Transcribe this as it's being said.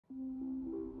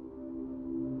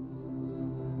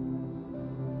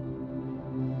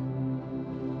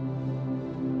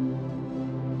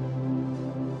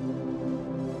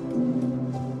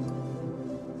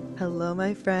Hello,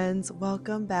 my friends.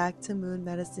 Welcome back to Moon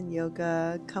Medicine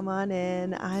Yoga. Come on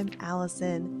in. I'm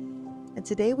Allison, and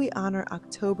today we honor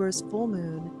October's full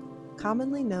moon,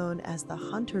 commonly known as the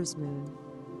Hunter's Moon,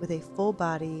 with a full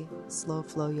body, slow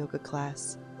flow yoga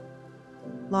class.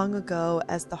 Long ago,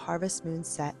 as the harvest moon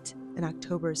set and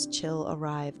October's chill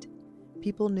arrived,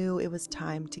 people knew it was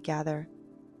time to gather.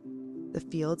 The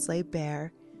fields lay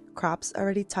bare, crops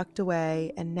already tucked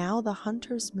away, and now the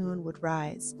Hunter's Moon would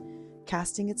rise,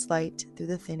 casting its light through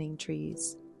the thinning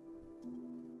trees.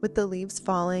 With the leaves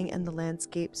falling and the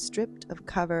landscape stripped of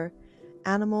cover,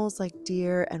 animals like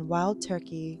deer and wild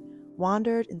turkey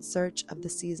wandered in search of the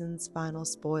season's final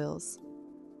spoils.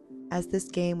 As this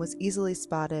game was easily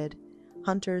spotted,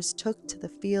 hunters took to the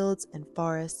fields and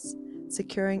forests,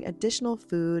 securing additional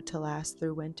food to last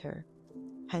through winter,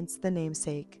 hence the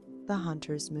namesake, the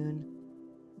Hunter's Moon.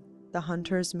 The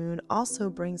Hunter's Moon also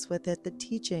brings with it the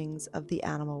teachings of the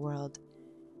animal world.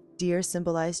 Deer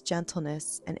symbolize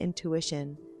gentleness and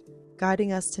intuition,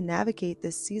 guiding us to navigate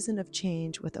this season of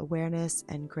change with awareness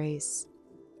and grace.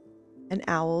 And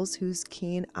owls, whose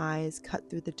keen eyes cut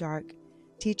through the dark,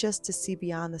 teach us to see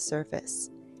beyond the surface,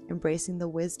 embracing the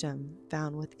wisdom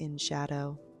found within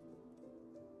shadow.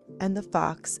 And the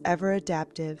fox, ever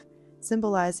adaptive,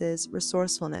 symbolizes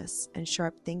resourcefulness and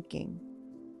sharp thinking.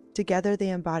 Together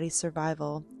they embody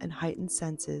survival and heightened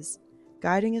senses,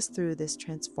 guiding us through this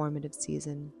transformative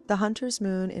season. The Hunter's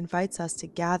Moon invites us to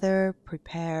gather,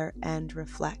 prepare, and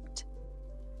reflect.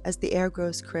 As the air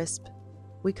grows crisp,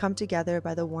 we come together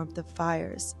by the warmth of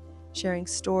fires, sharing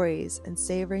stories and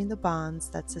savoring the bonds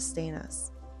that sustain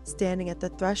us. Standing at the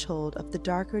threshold of the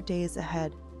darker days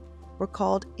ahead, we're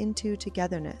called into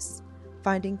togetherness,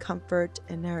 finding comfort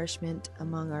and nourishment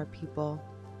among our people.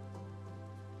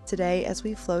 Today, as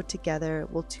we flow together,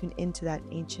 we'll tune into that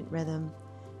ancient rhythm,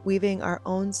 weaving our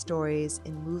own stories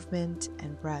in movement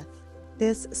and breath.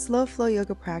 This slow flow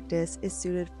yoga practice is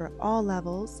suited for all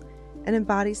levels and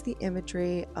embodies the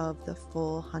imagery of the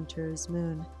full Hunter's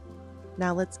Moon.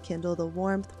 Now let's kindle the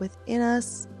warmth within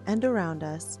us and around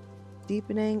us,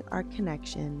 deepening our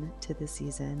connection to the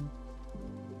season.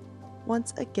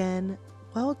 Once again,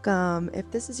 welcome. If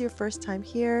this is your first time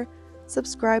here,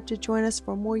 subscribe to join us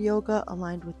for more yoga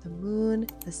aligned with the moon,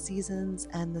 the seasons,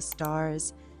 and the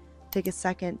stars. Take a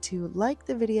second to like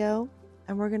the video,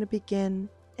 and we're going to begin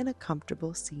in a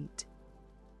comfortable seat.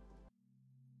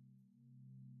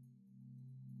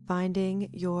 Finding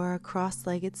your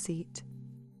cross-legged seat.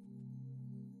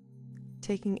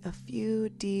 Taking a few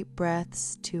deep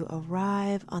breaths to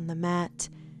arrive on the mat,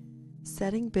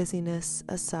 setting busyness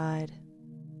aside.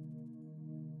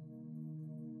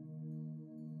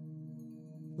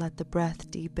 Let the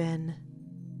breath deepen,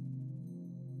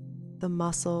 the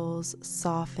muscles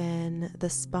soften, the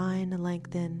spine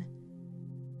lengthen,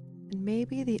 and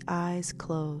maybe the eyes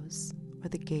close or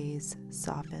the gaze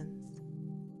softens.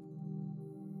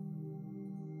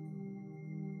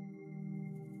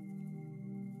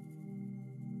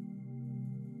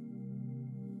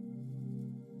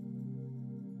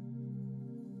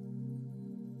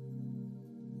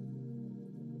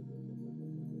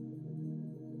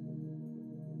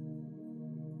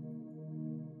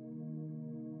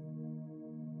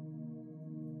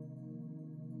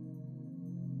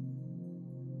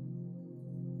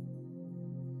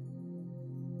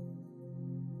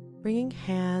 Bringing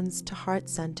hands to heart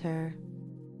center.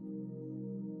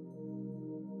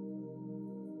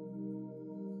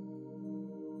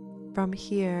 From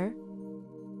here,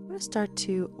 I'm going to start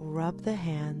to rub the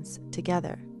hands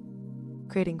together,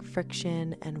 creating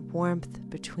friction and warmth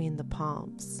between the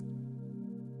palms.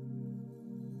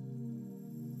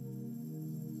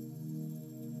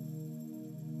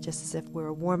 Just as if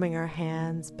we're warming our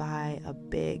hands by a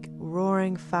big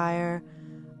roaring fire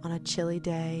on a chilly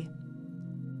day.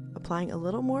 Applying a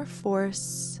little more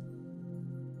force,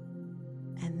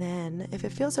 and then, if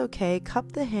it feels okay,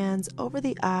 cup the hands over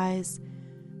the eyes,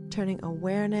 turning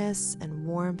awareness and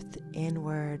warmth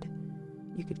inward.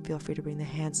 You could feel free to bring the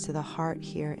hands to the heart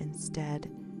here instead.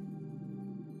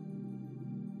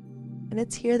 And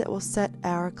it's here that we'll set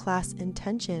our class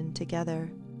intention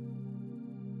together.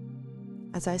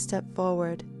 As I step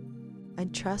forward, I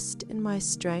trust in my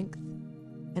strength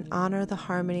and honor the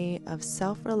harmony of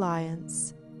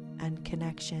self-reliance and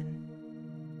connection.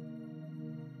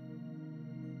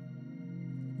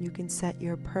 You can set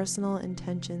your personal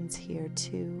intentions here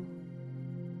too.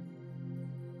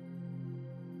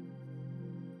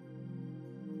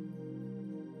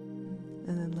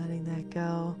 And then letting that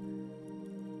go.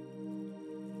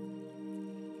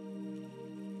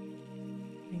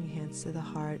 Bring hands to the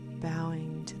heart,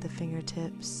 bowing to the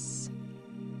fingertips.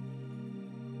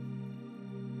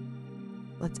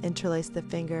 Let's interlace the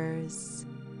fingers.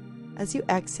 As you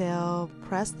exhale,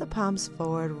 press the palms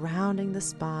forward, rounding the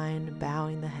spine,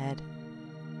 bowing the head.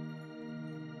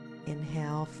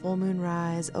 Inhale, full moon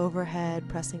rise overhead,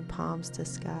 pressing palms to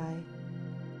sky.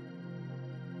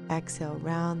 Exhale,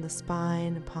 round the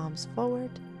spine, palms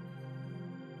forward.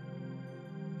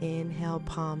 Inhale,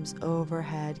 palms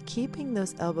overhead, keeping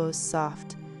those elbows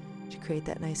soft to create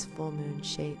that nice full moon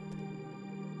shape.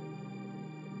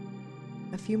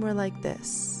 A few more like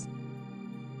this.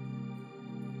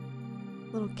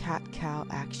 Little cat-cow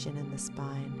action in the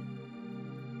spine.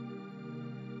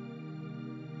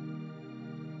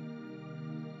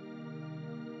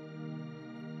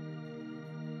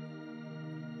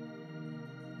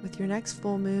 With your next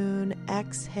full moon,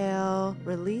 exhale,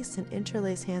 release and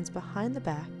interlace hands behind the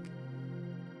back.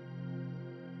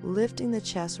 Lifting the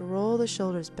chest, roll the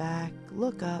shoulders back,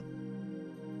 look up.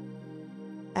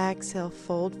 Exhale,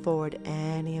 fold forward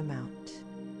any amount.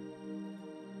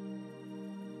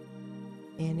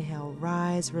 Inhale,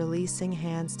 rise, releasing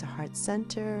hands to heart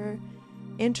center.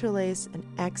 Interlace and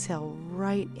exhale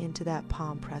right into that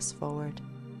palm press forward.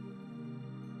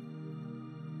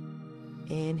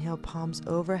 Inhale, palms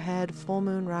overhead, full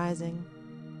moon rising.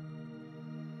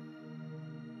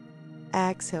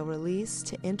 Exhale, release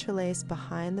to interlace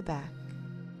behind the back.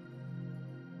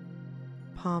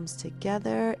 Palms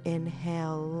together,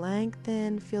 inhale,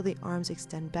 lengthen, feel the arms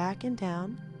extend back and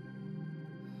down.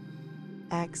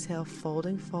 Exhale,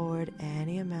 folding forward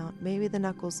any amount. Maybe the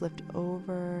knuckles lift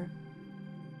over.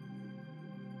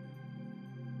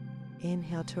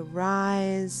 Inhale to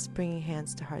rise, bringing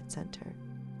hands to heart center.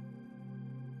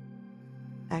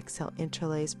 Exhale,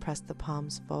 interlace, press the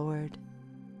palms forward.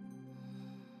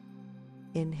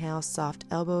 Inhale, soft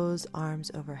elbows, arms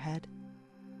overhead.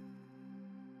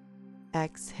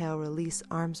 Exhale, release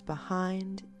arms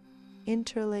behind,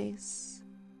 interlace.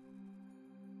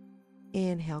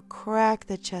 Inhale, crack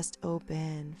the chest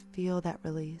open, feel that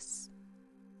release.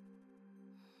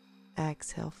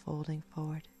 Exhale, folding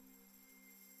forward.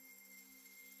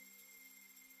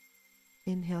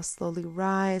 Inhale, slowly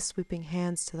rise, sweeping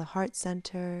hands to the heart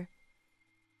center.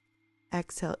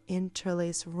 Exhale,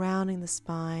 interlace, rounding the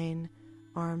spine,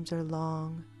 arms are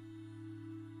long.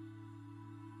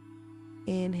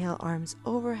 Inhale, arms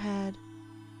overhead.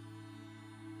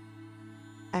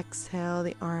 Exhale,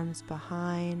 the arms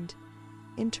behind.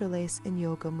 Interlace in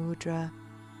yoga mudra.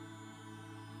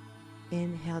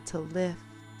 Inhale to lift.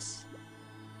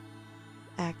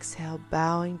 Exhale,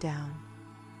 bowing down.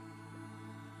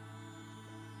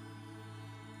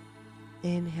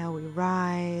 Inhale, we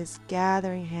rise,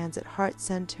 gathering hands at heart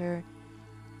center,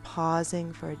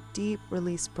 pausing for a deep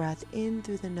release breath in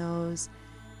through the nose,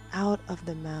 out of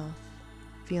the mouth,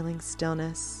 feeling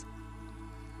stillness.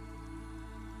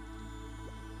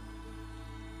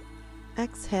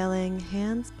 Exhaling,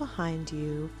 hands behind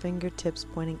you, fingertips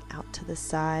pointing out to the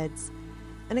sides,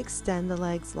 and extend the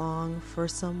legs long for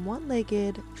some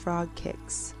one-legged frog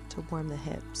kicks to warm the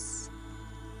hips.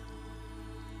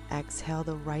 Exhale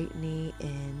the right knee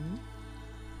in.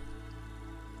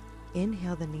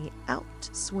 Inhale the knee out,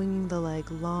 swinging the leg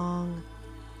long,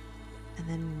 and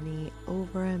then knee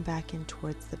over and back in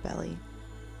towards the belly.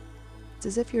 It's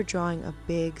as if you're drawing a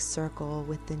big circle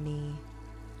with the knee.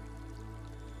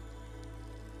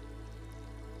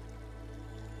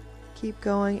 Keep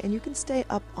going, and you can stay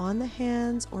up on the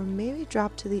hands or maybe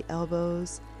drop to the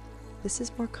elbows. This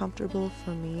is more comfortable for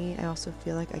me. I also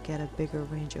feel like I get a bigger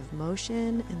range of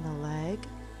motion in the leg.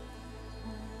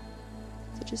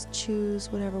 So just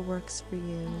choose whatever works for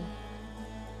you,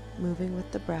 moving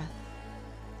with the breath.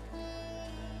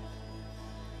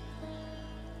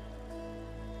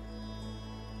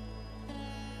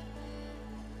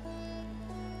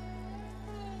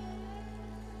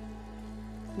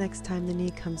 Next time the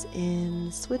knee comes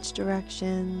in, switch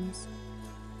directions,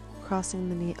 crossing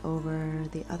the knee over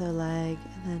the other leg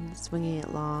and then swinging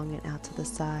it long and out to the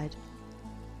side.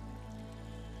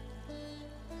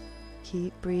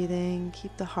 Keep breathing,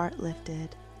 keep the heart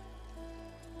lifted.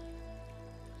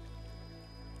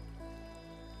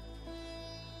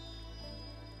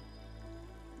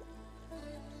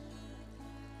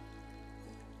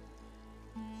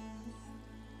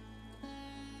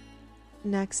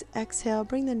 Next, exhale,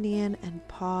 bring the knee in and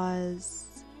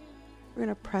pause. We're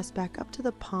going to press back up to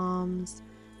the palms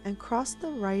and cross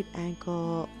the right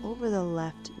ankle over the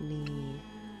left knee,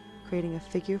 creating a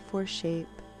figure four shape.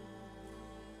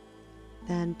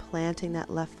 Then planting that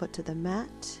left foot to the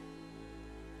mat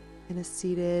in a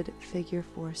seated figure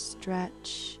four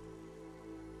stretch.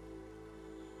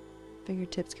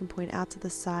 Fingertips can point out to the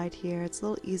side here. It's a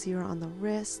little easier on the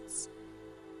wrists.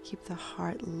 Keep the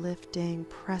heart lifting,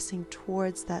 pressing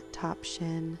towards that top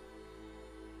shin.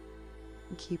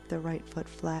 And keep the right foot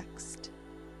flexed.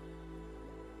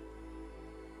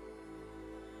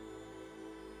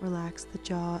 Relax the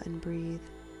jaw and breathe.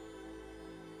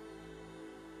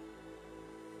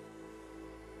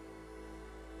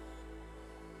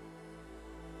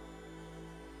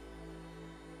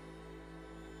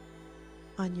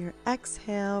 On your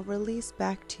exhale, release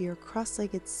back to your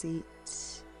cross-legged seat.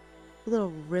 A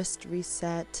little wrist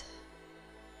reset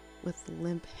with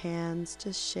limp hands.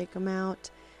 Just shake them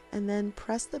out and then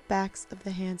press the backs of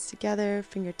the hands together,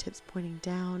 fingertips pointing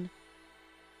down.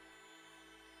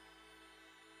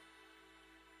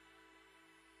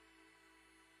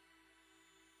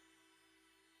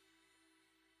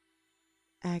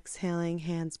 Exhaling,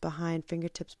 hands behind,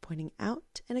 fingertips pointing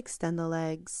out, and extend the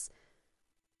legs.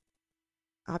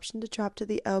 Option to drop to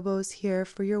the elbows here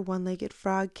for your one-legged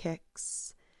frog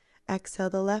kicks. Exhale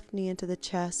the left knee into the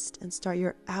chest and start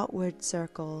your outward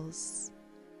circles.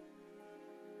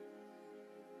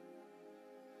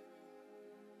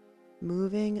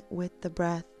 Moving with the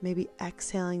breath, maybe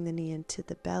exhaling the knee into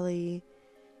the belly,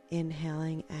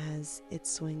 inhaling as it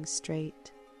swings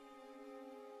straight.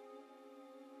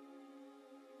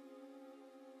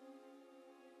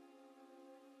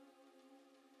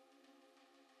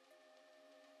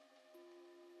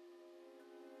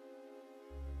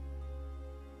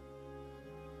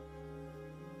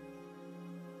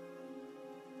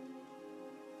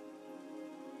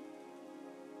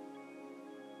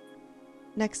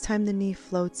 Next time the knee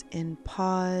floats in,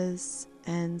 pause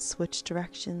and switch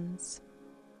directions.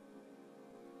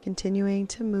 Continuing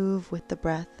to move with the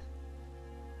breath.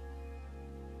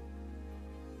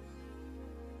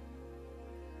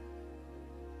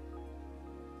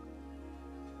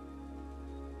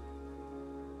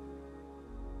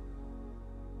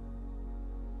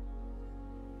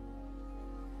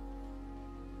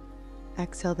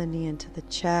 Exhale the knee into the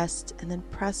chest and then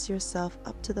press yourself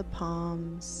up to the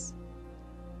palms.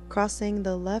 Crossing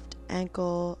the left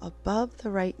ankle above the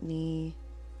right knee.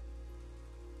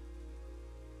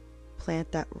 Plant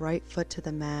that right foot to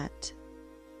the mat.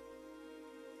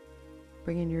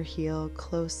 Bringing your heel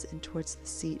close in towards the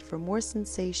seat for more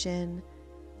sensation,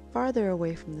 farther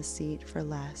away from the seat for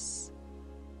less.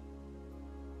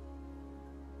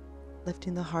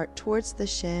 Lifting the heart towards the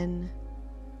shin.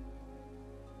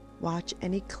 Watch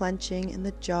any clenching in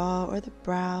the jaw or the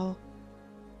brow.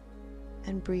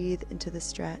 And breathe into the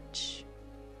stretch.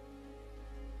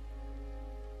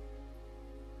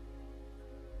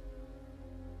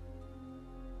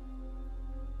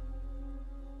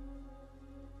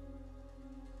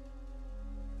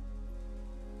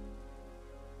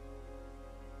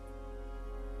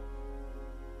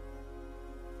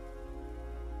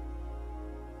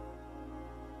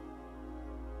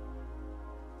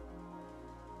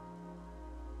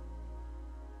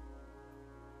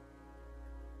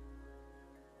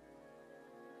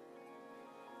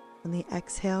 On the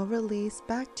exhale, release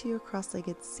back to your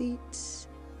cross-legged seat.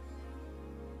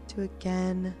 To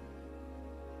again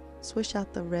swish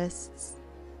out the wrists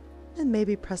and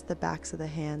maybe press the backs of the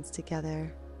hands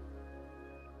together.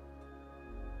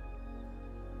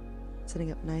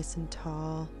 Sitting up nice and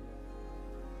tall.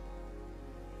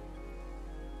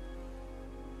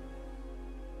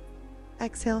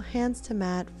 Exhale, hands to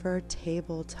mat for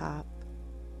tabletop.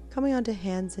 Coming onto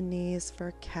hands and knees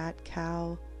for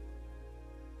cat-cow.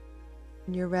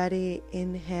 When you're ready,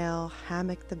 inhale,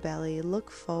 hammock the belly,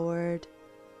 look forward.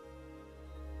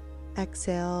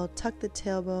 Exhale, tuck the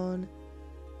tailbone,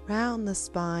 round the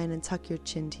spine, and tuck your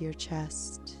chin to your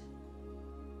chest.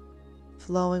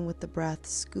 Flowing with the breath,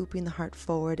 scooping the heart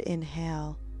forward,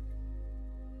 inhale.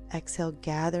 Exhale,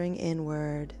 gathering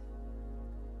inward.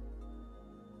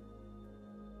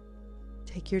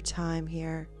 Take your time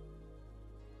here.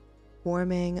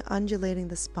 Warming, undulating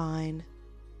the spine,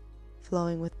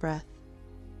 flowing with breath.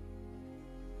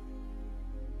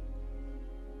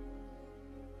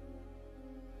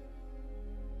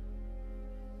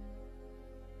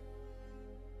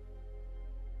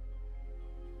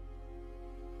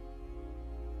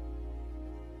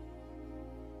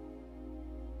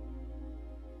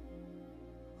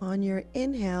 On your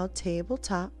inhale,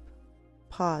 tabletop,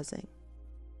 pausing.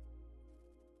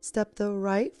 Step the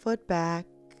right foot back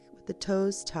with the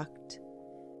toes tucked.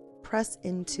 Press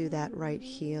into that right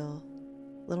heel,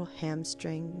 little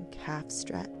hamstring calf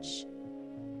stretch.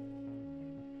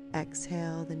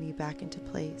 Exhale the knee back into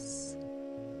place.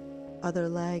 Other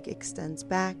leg extends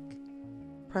back,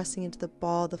 pressing into the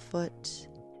ball of the foot.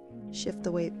 Shift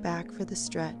the weight back for the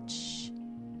stretch.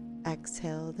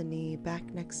 Exhale the knee back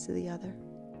next to the other.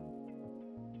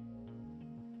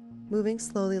 Moving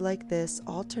slowly like this,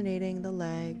 alternating the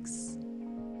legs,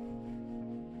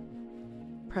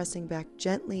 pressing back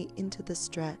gently into the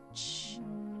stretch,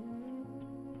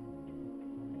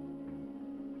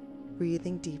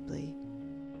 breathing deeply.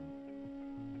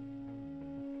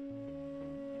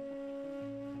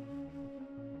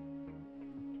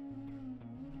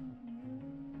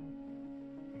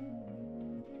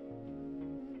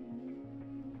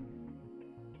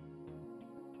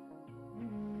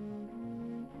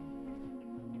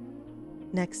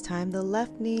 Next time the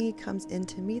left knee comes in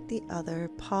to meet the other,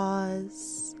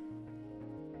 pause.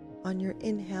 On your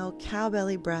inhale, cow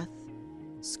belly breath,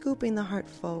 scooping the heart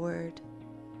forward.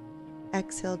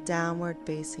 Exhale, downward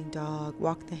facing dog.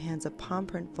 Walk the hands up, palm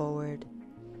print forward.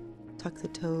 Tuck the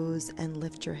toes and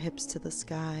lift your hips to the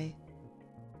sky.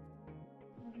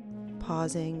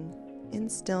 Pausing in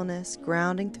stillness,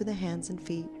 grounding through the hands and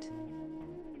feet.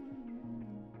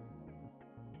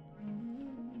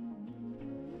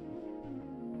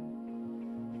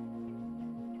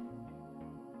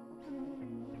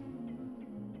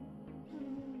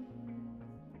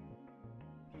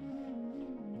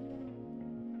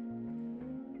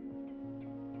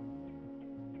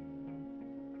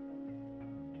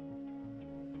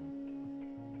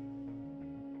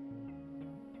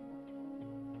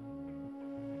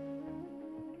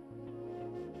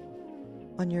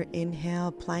 On your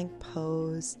inhale, plank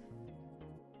pose.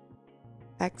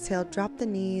 Exhale, drop the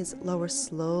knees, lower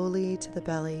slowly to the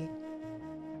belly.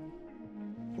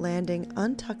 Landing,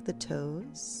 untuck the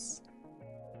toes.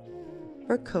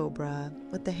 For cobra,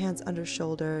 with the hands under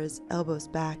shoulders, elbows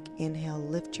back, inhale,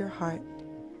 lift your heart,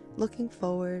 looking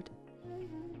forward.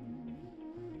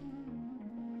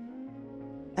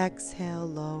 Exhale,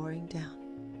 lowering down.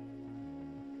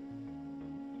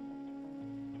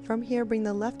 From here, bring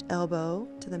the left elbow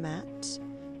to the mat.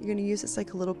 You're going to use this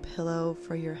like a little pillow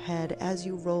for your head as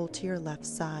you roll to your left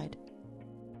side.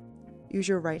 Use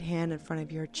your right hand in front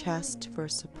of your chest for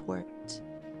support.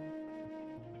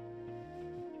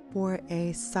 For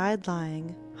a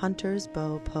side-lying hunter's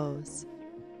bow pose,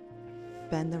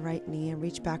 bend the right knee and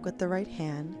reach back with the right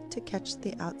hand to catch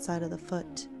the outside of the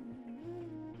foot.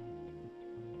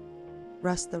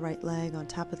 Rest the right leg on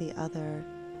top of the other.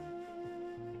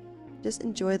 Just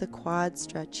enjoy the quad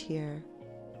stretch here,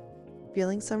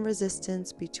 feeling some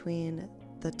resistance between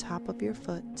the top of your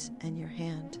foot and your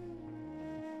hand.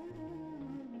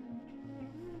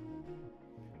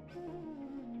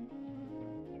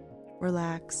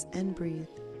 Relax and breathe.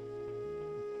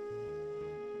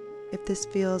 If this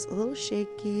feels a little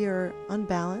shaky or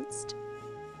unbalanced,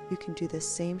 you can do the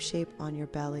same shape on your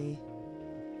belly.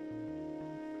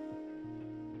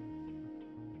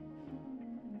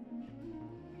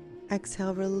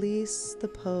 Exhale, release the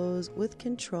pose with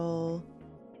control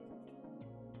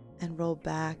and roll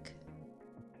back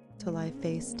to lie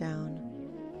face down.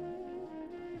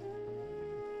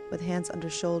 With hands under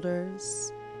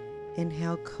shoulders,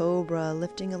 inhale, cobra,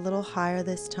 lifting a little higher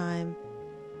this time,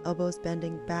 elbows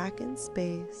bending back in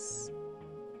space.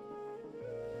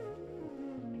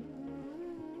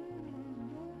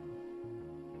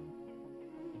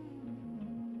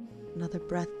 Another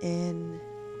breath in.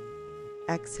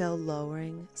 Exhale,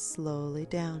 lowering slowly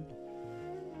down.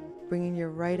 Bringing your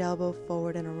right elbow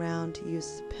forward and around to use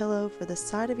as a pillow for the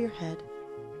side of your head.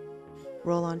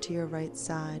 Roll onto your right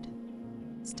side,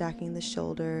 stacking the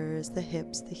shoulders, the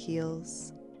hips, the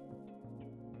heels.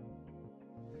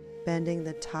 Bending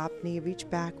the top knee, reach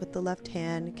back with the left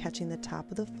hand, catching the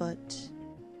top of the foot.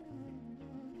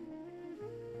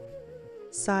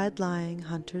 Side lying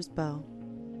hunter's bow.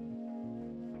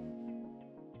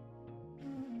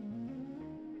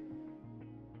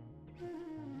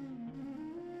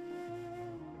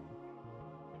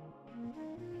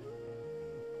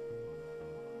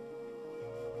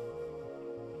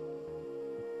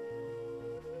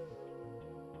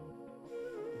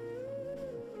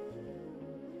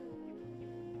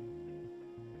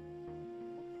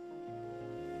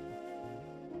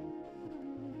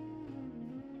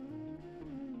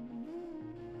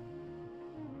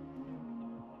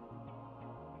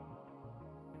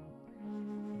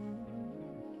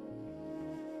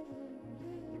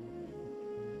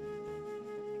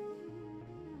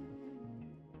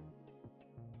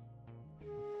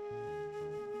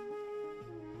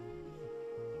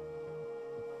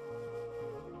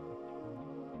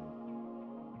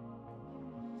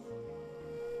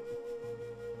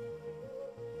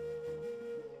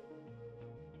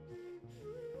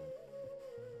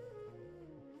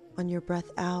 On your breath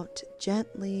out,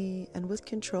 gently and with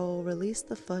control, release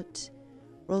the foot,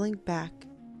 rolling back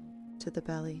to the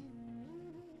belly.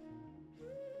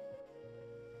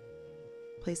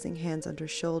 Placing hands under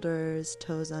shoulders,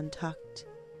 toes untucked.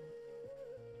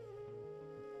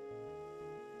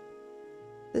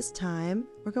 This time,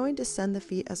 we're going to send the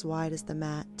feet as wide as the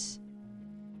mat.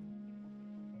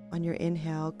 On your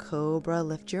inhale, cobra,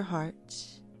 lift your heart.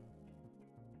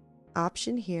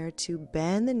 Option here to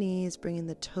bend the knees, bringing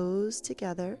the toes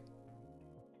together,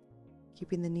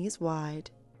 keeping the knees wide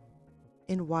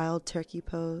in wild turkey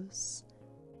pose.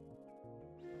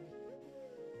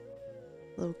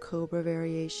 Little cobra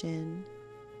variation.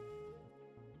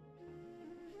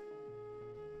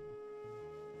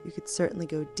 You could certainly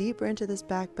go deeper into this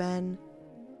back bend,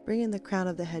 bringing the crown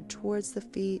of the head towards the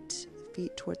feet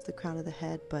towards the crown of the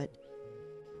head, but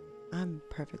I'm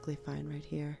perfectly fine right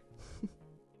here.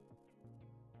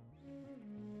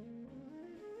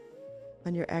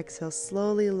 On your exhale,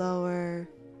 slowly lower,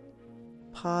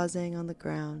 pausing on the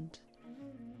ground.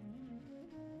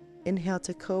 Inhale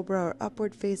to cobra or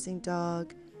upward facing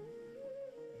dog.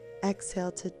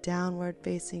 Exhale to downward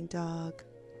facing dog.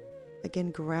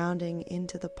 Again, grounding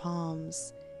into the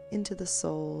palms, into the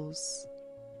soles.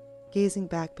 Gazing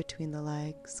back between the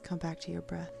legs. Come back to your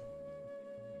breath.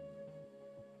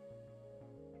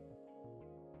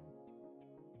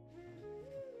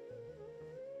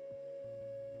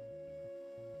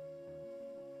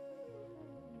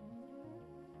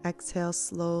 Exhale,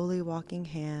 slowly walking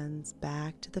hands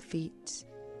back to the feet.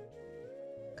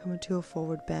 Come into a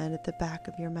forward bend at the back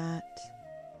of your mat.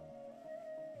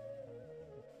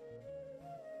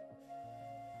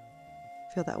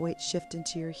 Feel that weight shift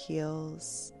into your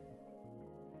heels.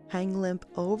 Hang limp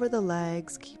over the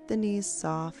legs. Keep the knees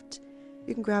soft.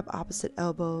 You can grab opposite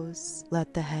elbows.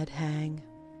 Let the head hang.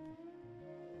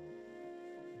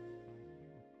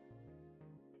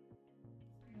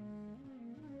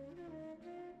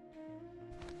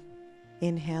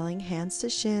 Inhaling, hands to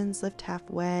shins, lift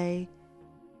halfway.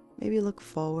 Maybe look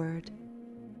forward.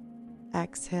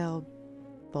 Exhale,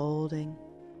 folding.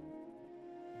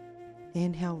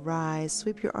 Inhale, rise,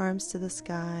 sweep your arms to the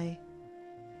sky.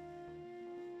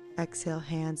 Exhale,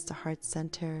 hands to heart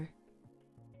center.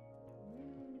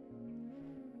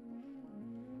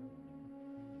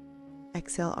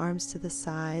 Exhale, arms to the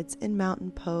sides in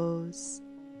mountain pose.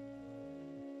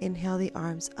 Inhale the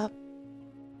arms up.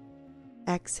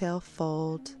 Exhale,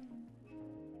 fold.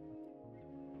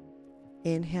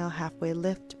 Inhale, halfway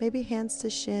lift, maybe hands to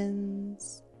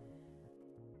shins.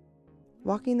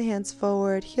 Walking the hands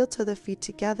forward, heel to the feet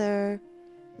together,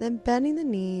 then bending the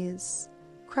knees,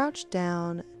 crouch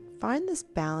down, find this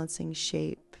balancing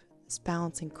shape, this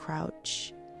balancing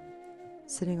crouch,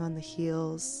 sitting on the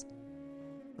heels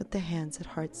with the hands at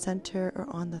heart center or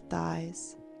on the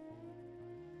thighs.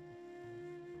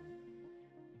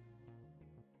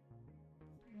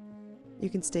 You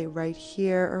can stay right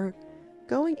here or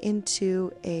going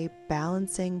into a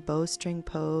balancing bowstring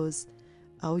pose,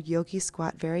 a yogi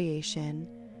squat variation.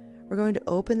 We're going to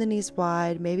open the knees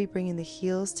wide, maybe bringing the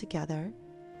heels together,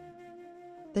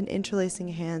 then interlacing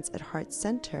hands at heart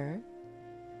center.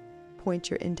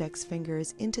 Point your index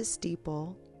fingers into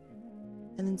steeple,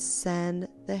 and then send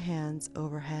the hands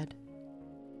overhead.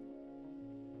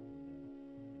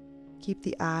 Keep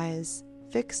the eyes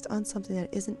fixed on something that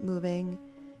isn't moving.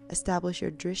 Establish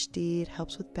your drishti, it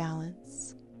helps with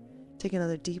balance. Take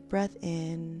another deep breath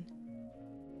in.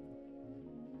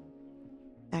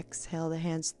 Exhale the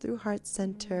hands through heart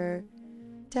center,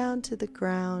 down to the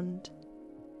ground,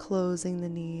 closing the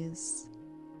knees.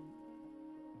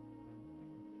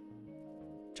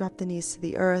 Drop the knees to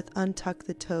the earth, untuck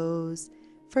the toes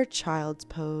for child's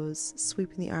pose,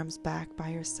 sweeping the arms back by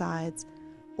your sides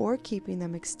or keeping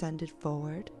them extended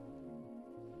forward.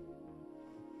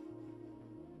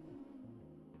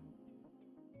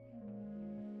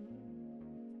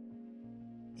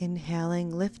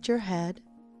 Inhaling, lift your head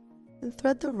and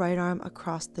thread the right arm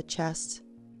across the chest.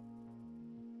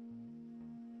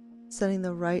 Setting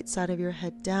the right side of your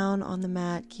head down on the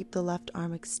mat, keep the left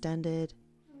arm extended.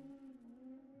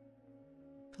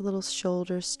 A little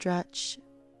shoulder stretch.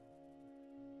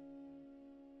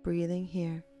 Breathing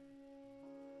here.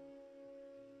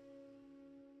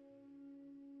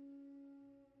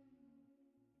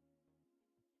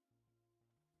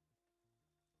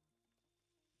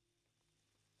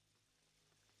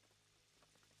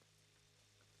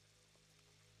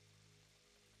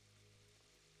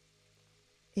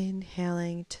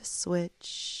 Inhaling to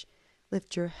switch,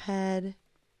 lift your head,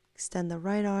 extend the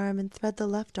right arm and thread the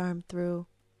left arm through.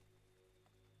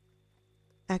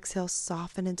 Exhale,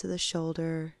 soften into the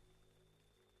shoulder.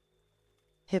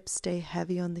 Hips stay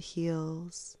heavy on the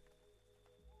heels.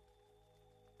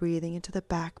 Breathing into the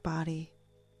back body.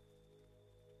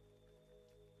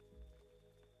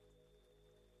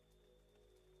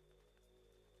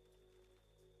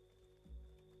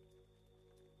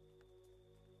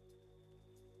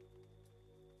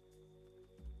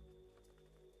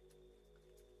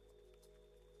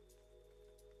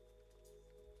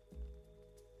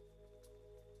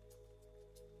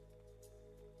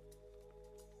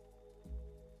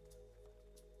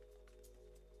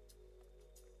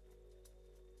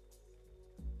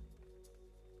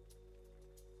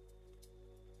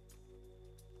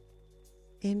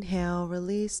 Inhale,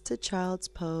 release to child's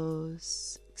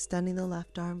pose, extending the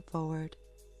left arm forward.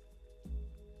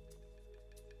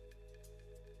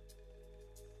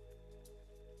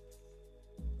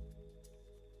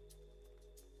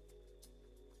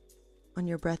 On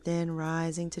your breath in,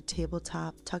 rising to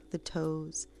tabletop, tuck the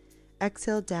toes.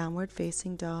 Exhale, downward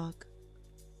facing dog.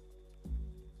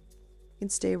 You can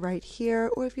stay right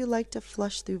here, or if you like to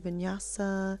flush through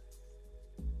vinyasa,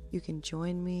 you can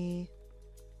join me.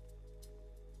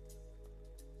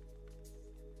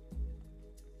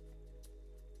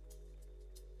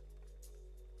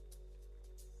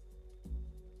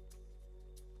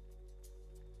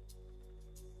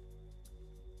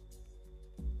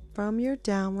 From your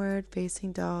downward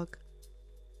facing dog,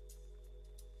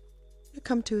 you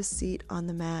come to a seat on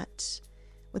the mat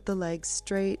with the legs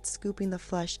straight, scooping the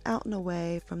flesh out and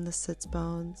away from the sits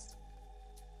bones.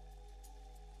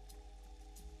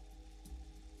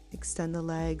 Extend the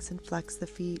legs and flex the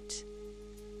feet.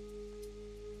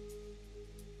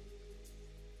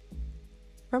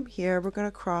 From here, we're going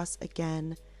to cross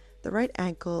again the right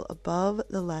ankle above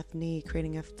the left knee,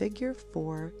 creating a figure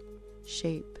 4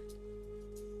 shape.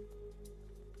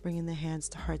 Bringing the hands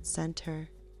to heart center.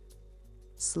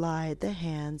 Slide the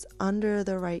hands under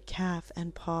the right calf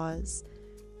and pause.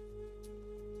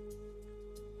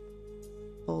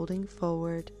 Folding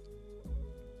forward.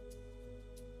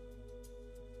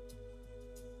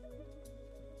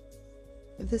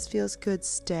 If this feels good,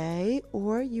 stay,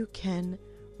 or you can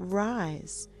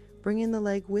rise, bringing the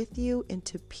leg with you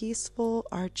into peaceful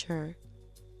archer.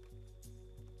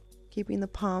 Keeping the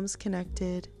palms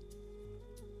connected.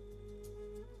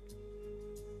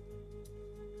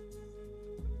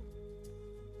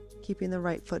 Keeping the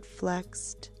right foot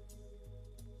flexed.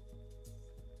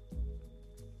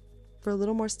 For a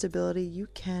little more stability, you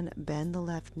can bend the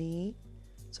left knee,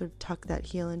 sort of tuck that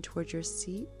heel in towards your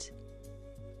seat.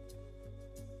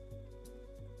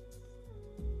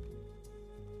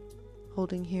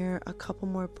 Holding here a couple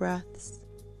more breaths.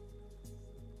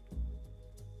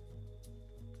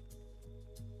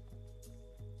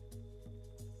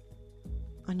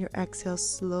 On your exhale,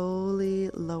 slowly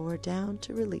lower down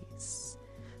to release.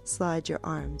 Slide your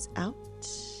arms out,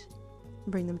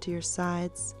 bring them to your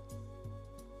sides.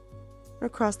 Or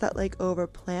cross that leg over,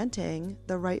 planting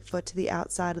the right foot to the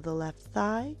outside of the left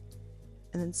thigh,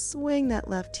 and then swing that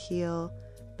left heel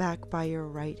back by your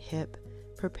right hip,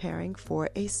 preparing for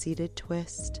a seated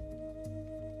twist.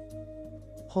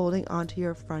 Holding onto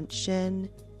your front shin,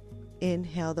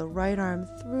 inhale the right arm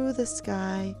through the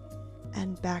sky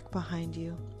and back behind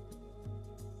you.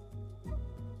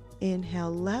 Inhale,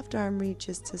 left arm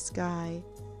reaches to sky.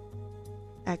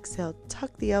 Exhale, tuck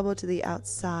the elbow to the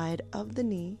outside of the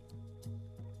knee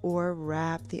or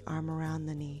wrap the arm around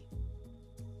the knee.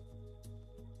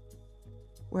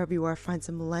 Wherever you are, find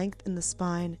some length in the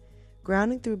spine,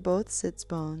 grounding through both sits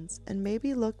bones, and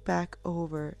maybe look back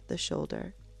over the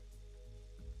shoulder.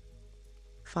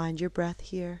 Find your breath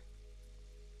here.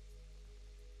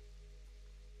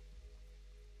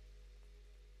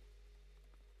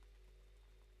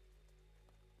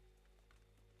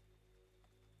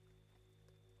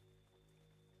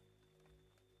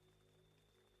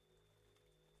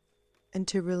 And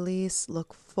to release,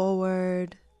 look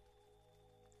forward.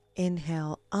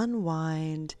 Inhale,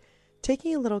 unwind,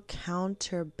 taking a little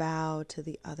counter bow to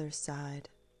the other side.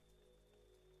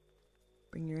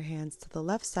 Bring your hands to the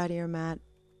left side of your mat.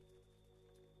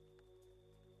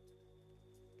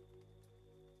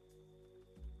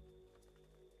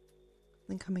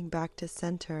 Then coming back to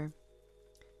center.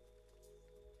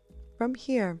 From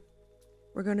here,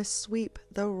 we're going to sweep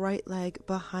the right leg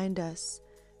behind us,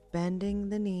 bending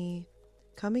the knee,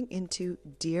 coming into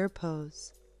deer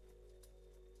pose.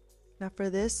 Now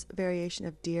for this variation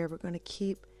of deer, we're going to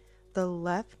keep the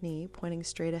left knee pointing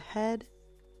straight ahead,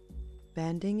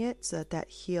 bending it so that that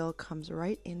heel comes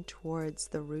right in towards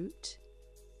the root.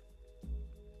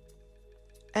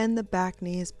 And the back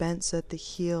knee is bent so that the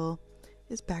heel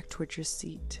is back towards your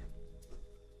seat.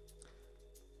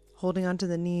 Holding onto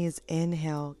the knees,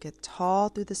 inhale, get tall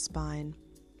through the spine,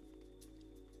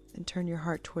 and turn your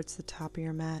heart towards the top of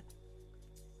your mat.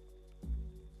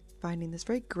 Finding this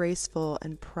very graceful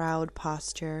and proud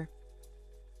posture,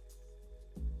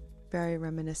 very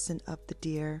reminiscent of the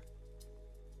deer.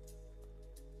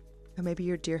 Or maybe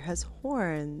your deer has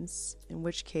horns, in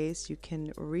which case you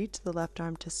can reach the left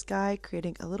arm to sky,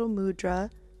 creating a little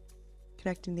mudra,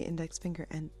 connecting the index finger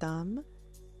and thumb.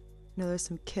 I know there's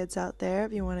some kids out there,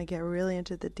 if you want to get really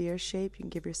into the deer shape, you can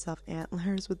give yourself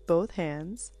antlers with both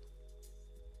hands.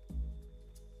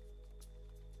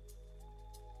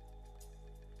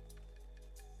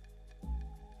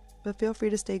 but feel free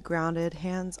to stay grounded,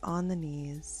 hands on the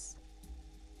knees,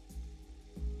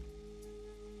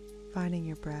 finding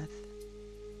your breath.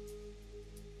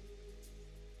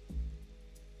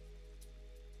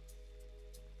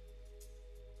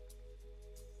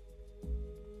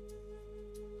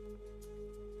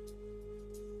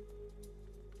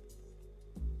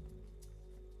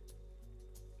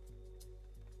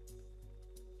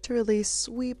 To release,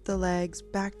 sweep the legs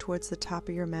back towards the top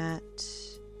of your mat.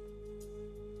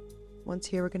 Once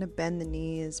here, we're going to bend the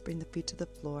knees, bring the feet to the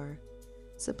floor.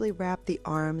 Simply wrap the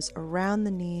arms around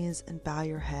the knees and bow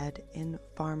your head in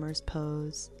farmer's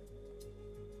pose.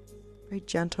 Very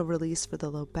gentle release for the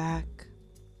low back.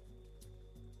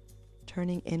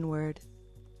 Turning inward.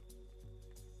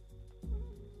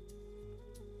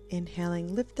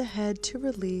 Inhaling, lift the head to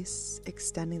release,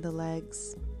 extending the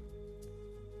legs.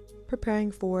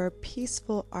 Preparing for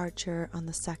peaceful archer on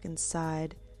the second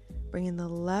side, bringing the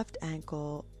left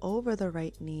ankle over the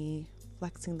right knee,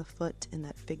 flexing the foot in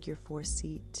that figure 4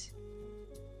 seat.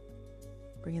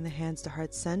 Bringing the hands to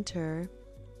heart center,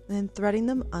 and then threading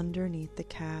them underneath the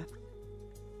calf.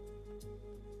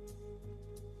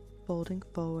 Folding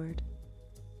forward.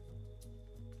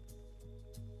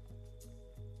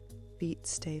 Feet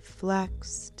stay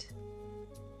flexed.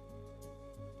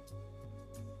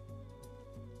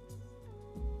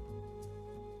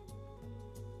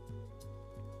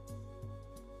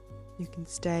 You can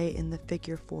stay in the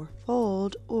figure 4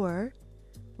 fold or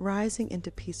rising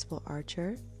into peaceful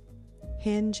archer.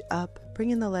 Hinge up,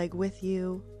 bringing the leg with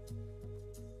you.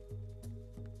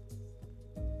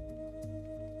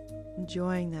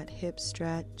 Enjoying that hip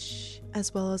stretch,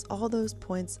 as well as all those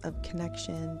points of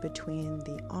connection between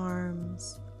the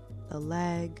arms, the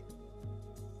leg,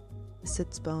 the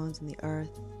sits bones, and the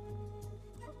earth.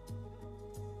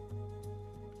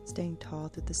 Staying tall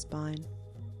through the spine.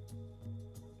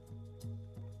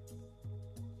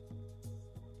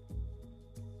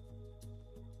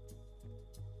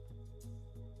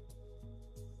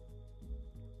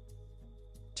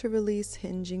 To release,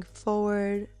 hinging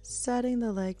forward, setting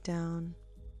the leg down,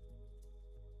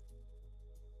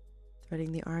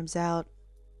 threading the arms out,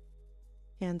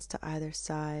 hands to either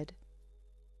side.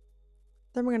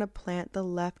 Then we're going to plant the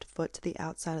left foot to the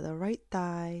outside of the right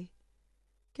thigh,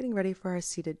 getting ready for our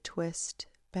seated twist.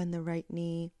 Bend the right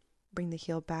knee, bring the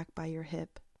heel back by your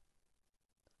hip.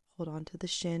 Hold on to the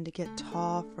shin to get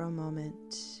tall for a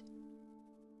moment.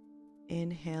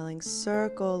 Inhaling,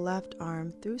 circle left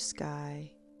arm through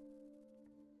sky.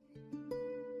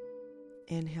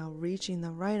 Inhale, reaching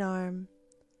the right arm,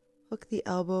 hook the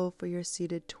elbow for your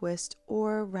seated twist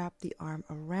or wrap the arm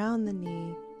around the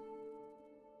knee.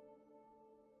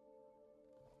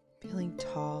 Feeling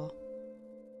tall.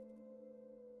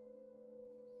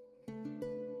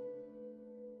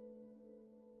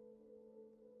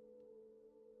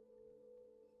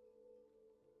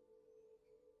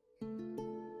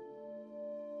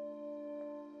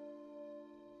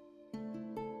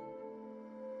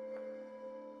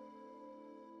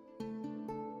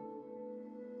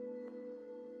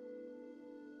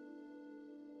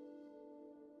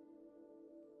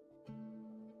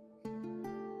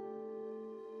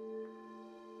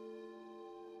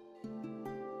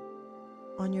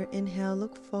 On your inhale,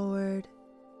 look forward,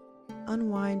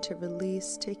 unwind to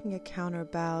release, taking a counter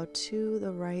bow to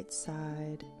the right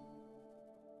side.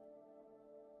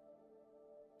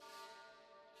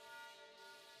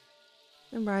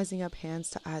 And rising up,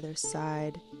 hands to either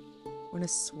side. We're going to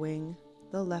swing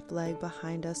the left leg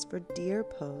behind us for deer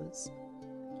pose.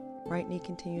 Right knee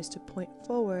continues to point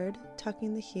forward,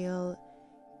 tucking the heel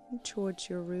in towards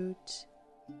your root.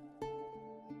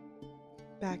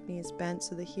 Back knee is bent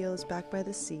so the heel is back by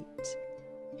the seat.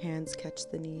 Hands catch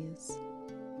the knees.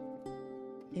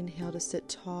 Inhale to sit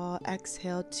tall.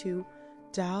 Exhale to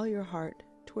dial your heart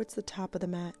towards the top of the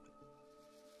mat.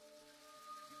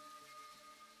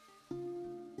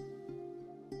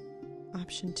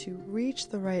 Option 2, reach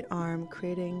the right arm,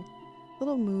 creating a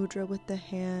little mudra with the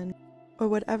hand or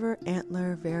whatever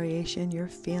antler variation you're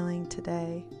feeling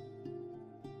today.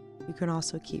 You can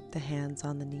also keep the hands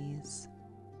on the knees.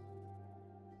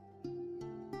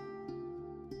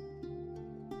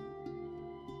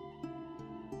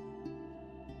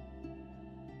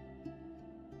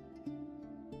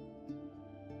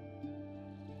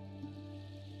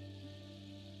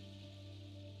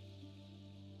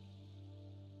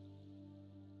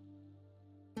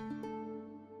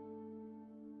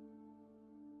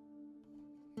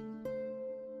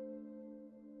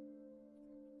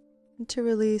 And to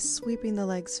release, sweeping the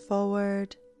legs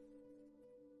forward,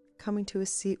 coming to a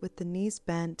seat with the knees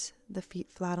bent, the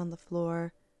feet flat on the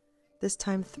floor, This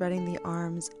time threading the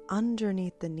arms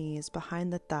underneath the knees,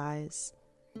 behind the thighs.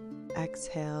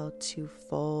 Exhale to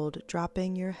fold,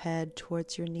 dropping your head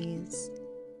towards your knees.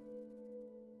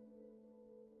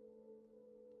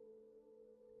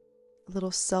 A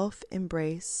little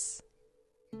self-embrace.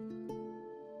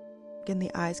 Again,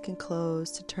 the eyes can close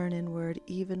to turn inward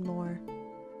even more.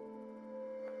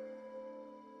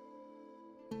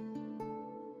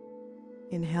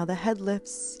 Inhale, the head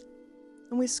lifts,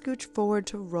 and we scooch forward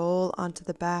to roll onto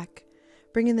the back,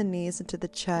 bringing the knees into the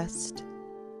chest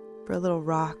for a little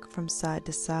rock from side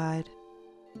to side.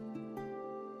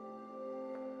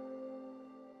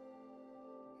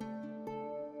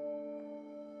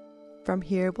 From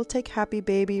here, we'll take happy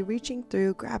baby, reaching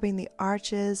through, grabbing the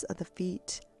arches of the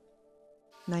feet.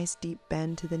 Nice deep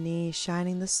bend to the knee,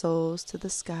 shining the soles to the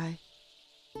sky.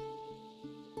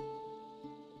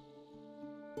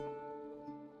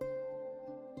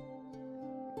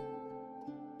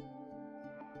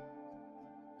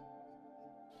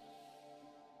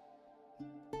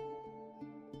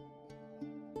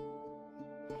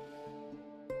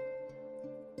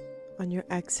 On your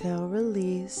exhale,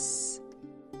 release.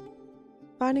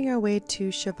 Finding our way to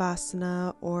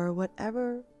Shavasana, or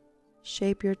whatever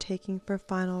shape you're taking for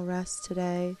final rest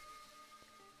today.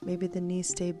 Maybe the knees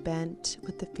stay bent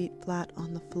with the feet flat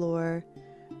on the floor,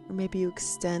 or maybe you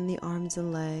extend the arms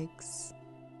and legs.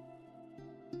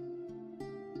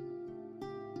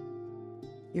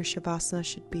 Your Shavasana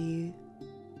should be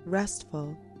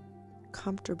restful,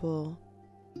 comfortable,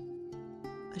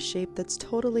 a shape that's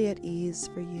totally at ease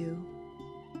for you.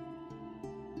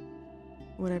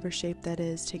 Whatever shape that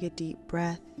is, take a deep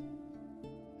breath.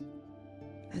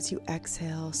 As you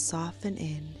exhale, soften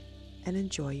in and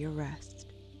enjoy your rest.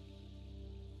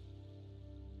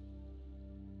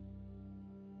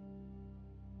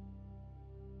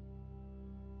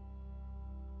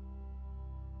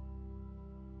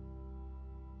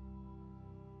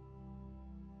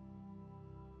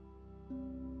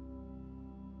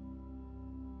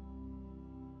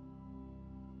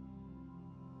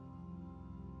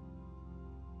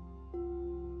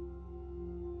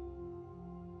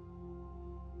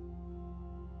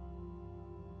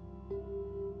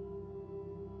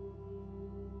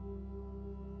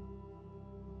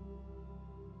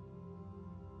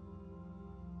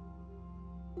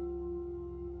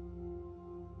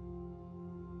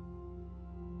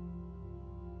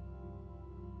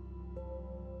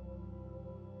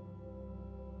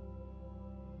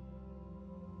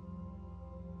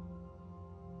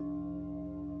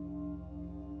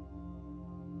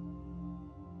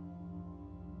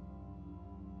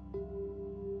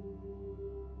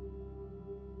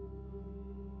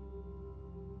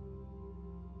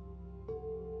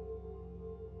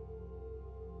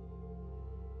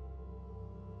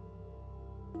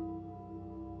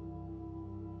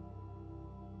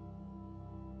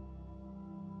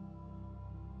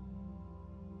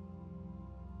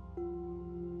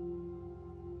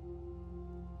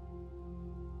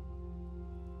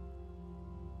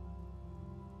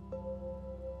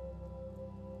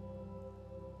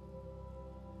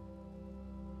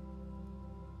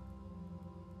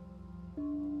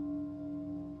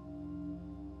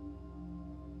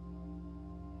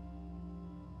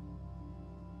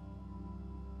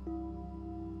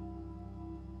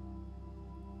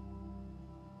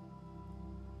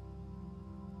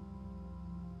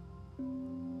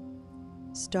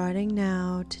 Starting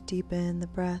now to deepen the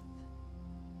breath,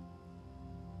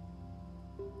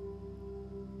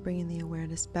 bringing the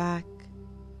awareness back.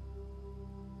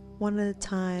 One at a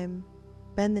time,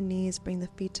 bend the knees, bring the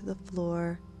feet to the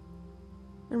floor,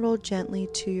 and roll gently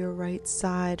to your right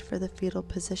side for the fetal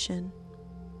position.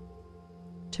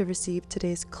 To receive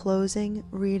today's closing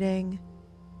reading,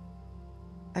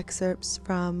 excerpts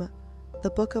from The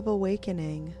Book of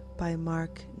Awakening by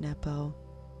Mark Nepo.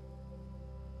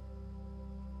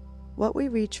 What we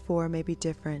reach for may be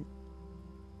different,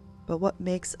 but what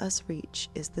makes us reach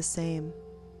is the same.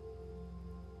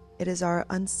 It is our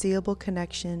unseeable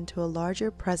connection to a larger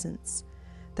presence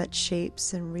that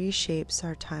shapes and reshapes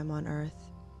our time on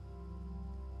earth.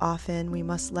 Often we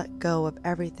must let go of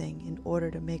everything in order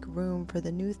to make room for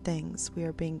the new things we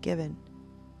are being given.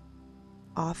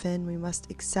 Often we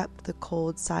must accept the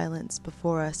cold silence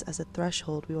before us as a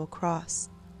threshold we will cross.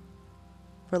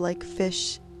 For like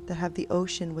fish that have the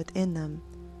ocean within them,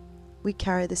 we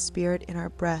carry the spirit in our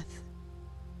breath,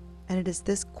 and it is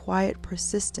this quiet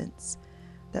persistence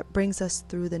that brings us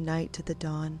through the night to the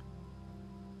dawn.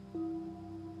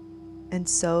 And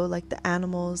so, like the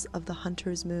animals of the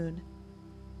hunter's moon,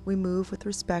 we move with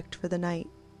respect for the night,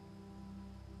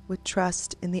 with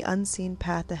trust in the unseen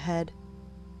path ahead,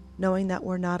 knowing that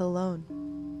we're not alone.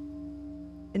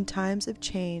 In times of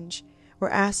change, we're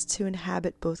asked to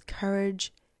inhabit both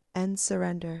courage and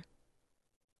surrender.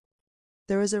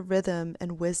 There is a rhythm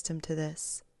and wisdom to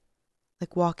this,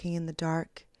 like walking in the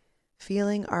dark,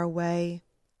 feeling our way,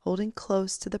 holding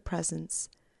close to the presence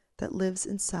that lives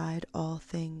inside all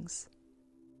things.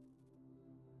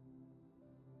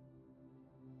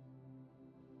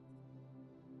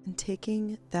 And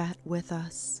taking that with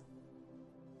us,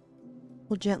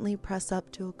 we'll gently press up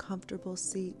to a comfortable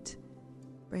seat,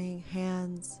 bringing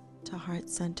hands to heart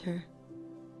center.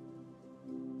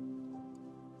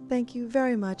 Thank you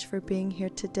very much for being here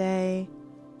today.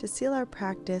 To seal our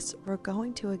practice, we're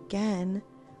going to again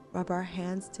rub our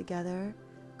hands together,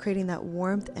 creating that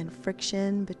warmth and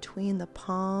friction between the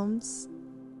palms.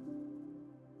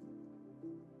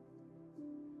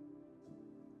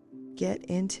 Get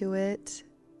into it.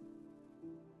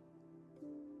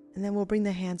 And then we'll bring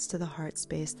the hands to the heart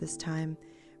space this time,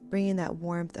 bringing that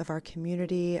warmth of our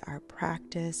community, our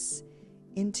practice,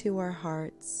 into our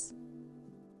hearts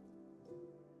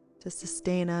to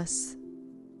sustain us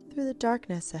through the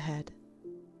darkness ahead.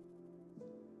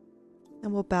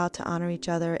 And we'll bow to honor each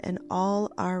other in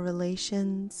all our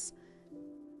relations.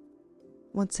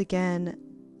 Once again,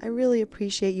 I really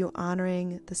appreciate you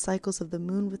honoring the cycles of the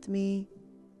moon with me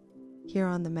here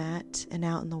on the mat and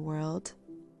out in the world.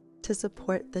 To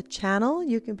support the channel,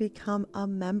 you can become a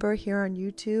member here on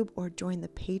YouTube or join the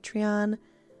Patreon.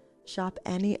 Shop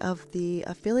any of the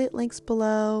affiliate links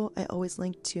below. I always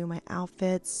link to my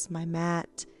outfits, my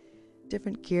mat,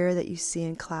 different gear that you see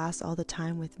in class all the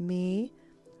time with me.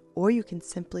 Or you can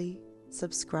simply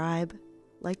subscribe,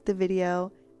 like the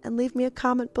video, and leave me a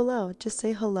comment below. Just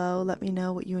say hello, let me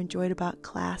know what you enjoyed about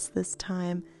class this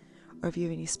time, or if you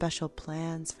have any special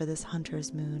plans for this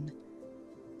Hunter's Moon.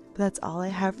 But that's all I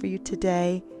have for you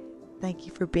today. Thank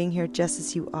you for being here just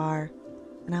as you are,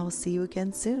 and I will see you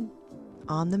again soon,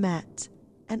 on the mat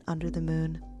and under the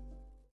moon.